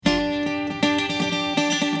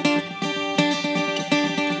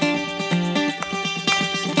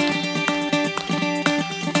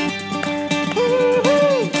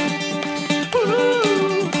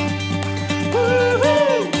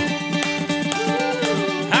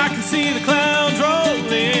see the clouds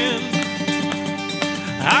roll in.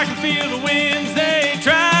 I can feel the winds, they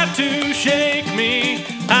try to shake me.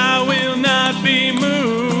 I will not be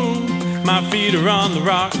moved. My feet are on the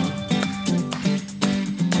rock.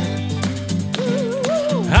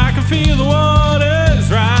 I can feel the waters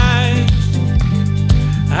rise.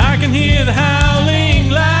 I can hear the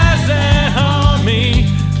howling lies that haunt me.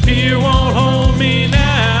 Fear won't hold me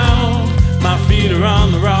now. My feet are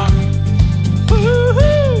on the rock. Woo-hoo.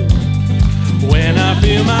 When I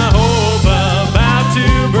feel my hope about to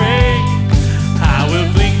break, I will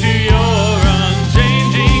cling to your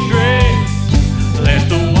unchanging grace. Let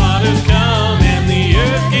the waters come and the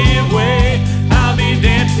earth give way. I'll be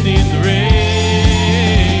dancing in the rain.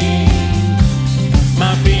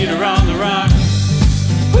 My feet are on the rock.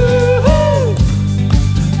 Woo-hoo.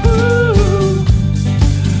 Woo-hoo.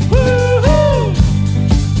 Woo-hoo.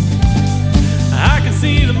 I can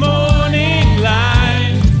see the morning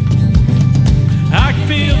light. I can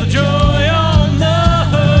feel the joy on the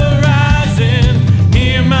horizon.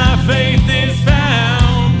 Here my faith is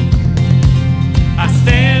found. I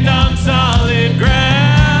stand on solid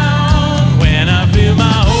ground. When I feel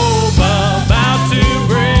my hope about to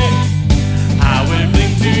break, I will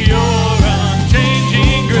cling to your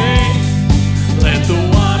unchanging grace. Let the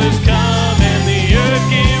waters come and the earth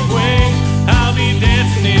give way. I'll be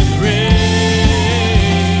dancing in the rain.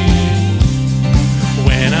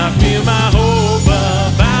 When I feel my hope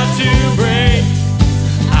about to break,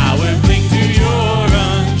 I will cling to your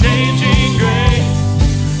unchanging grace.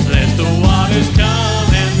 Let the waters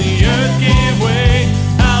come and the earth give way.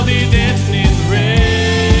 I'll be dancing in the rain.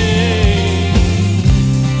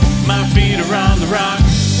 My feet are on the rock.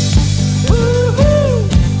 Woo-hoo.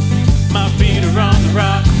 My feet are on the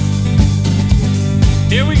rock.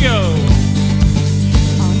 Here we go.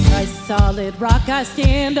 On Christ's solid rock I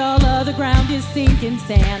stand, all other ground is sinking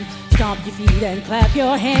sand. Stomp your feet and clap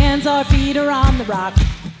your hands, our feet are on the rock.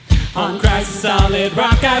 On Christ's solid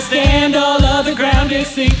rock I stand, all other ground is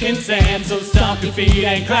sinking sand. So stomp your feet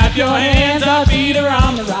and clap your hands, our feet are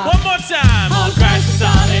on the rock. One more time. On Christ's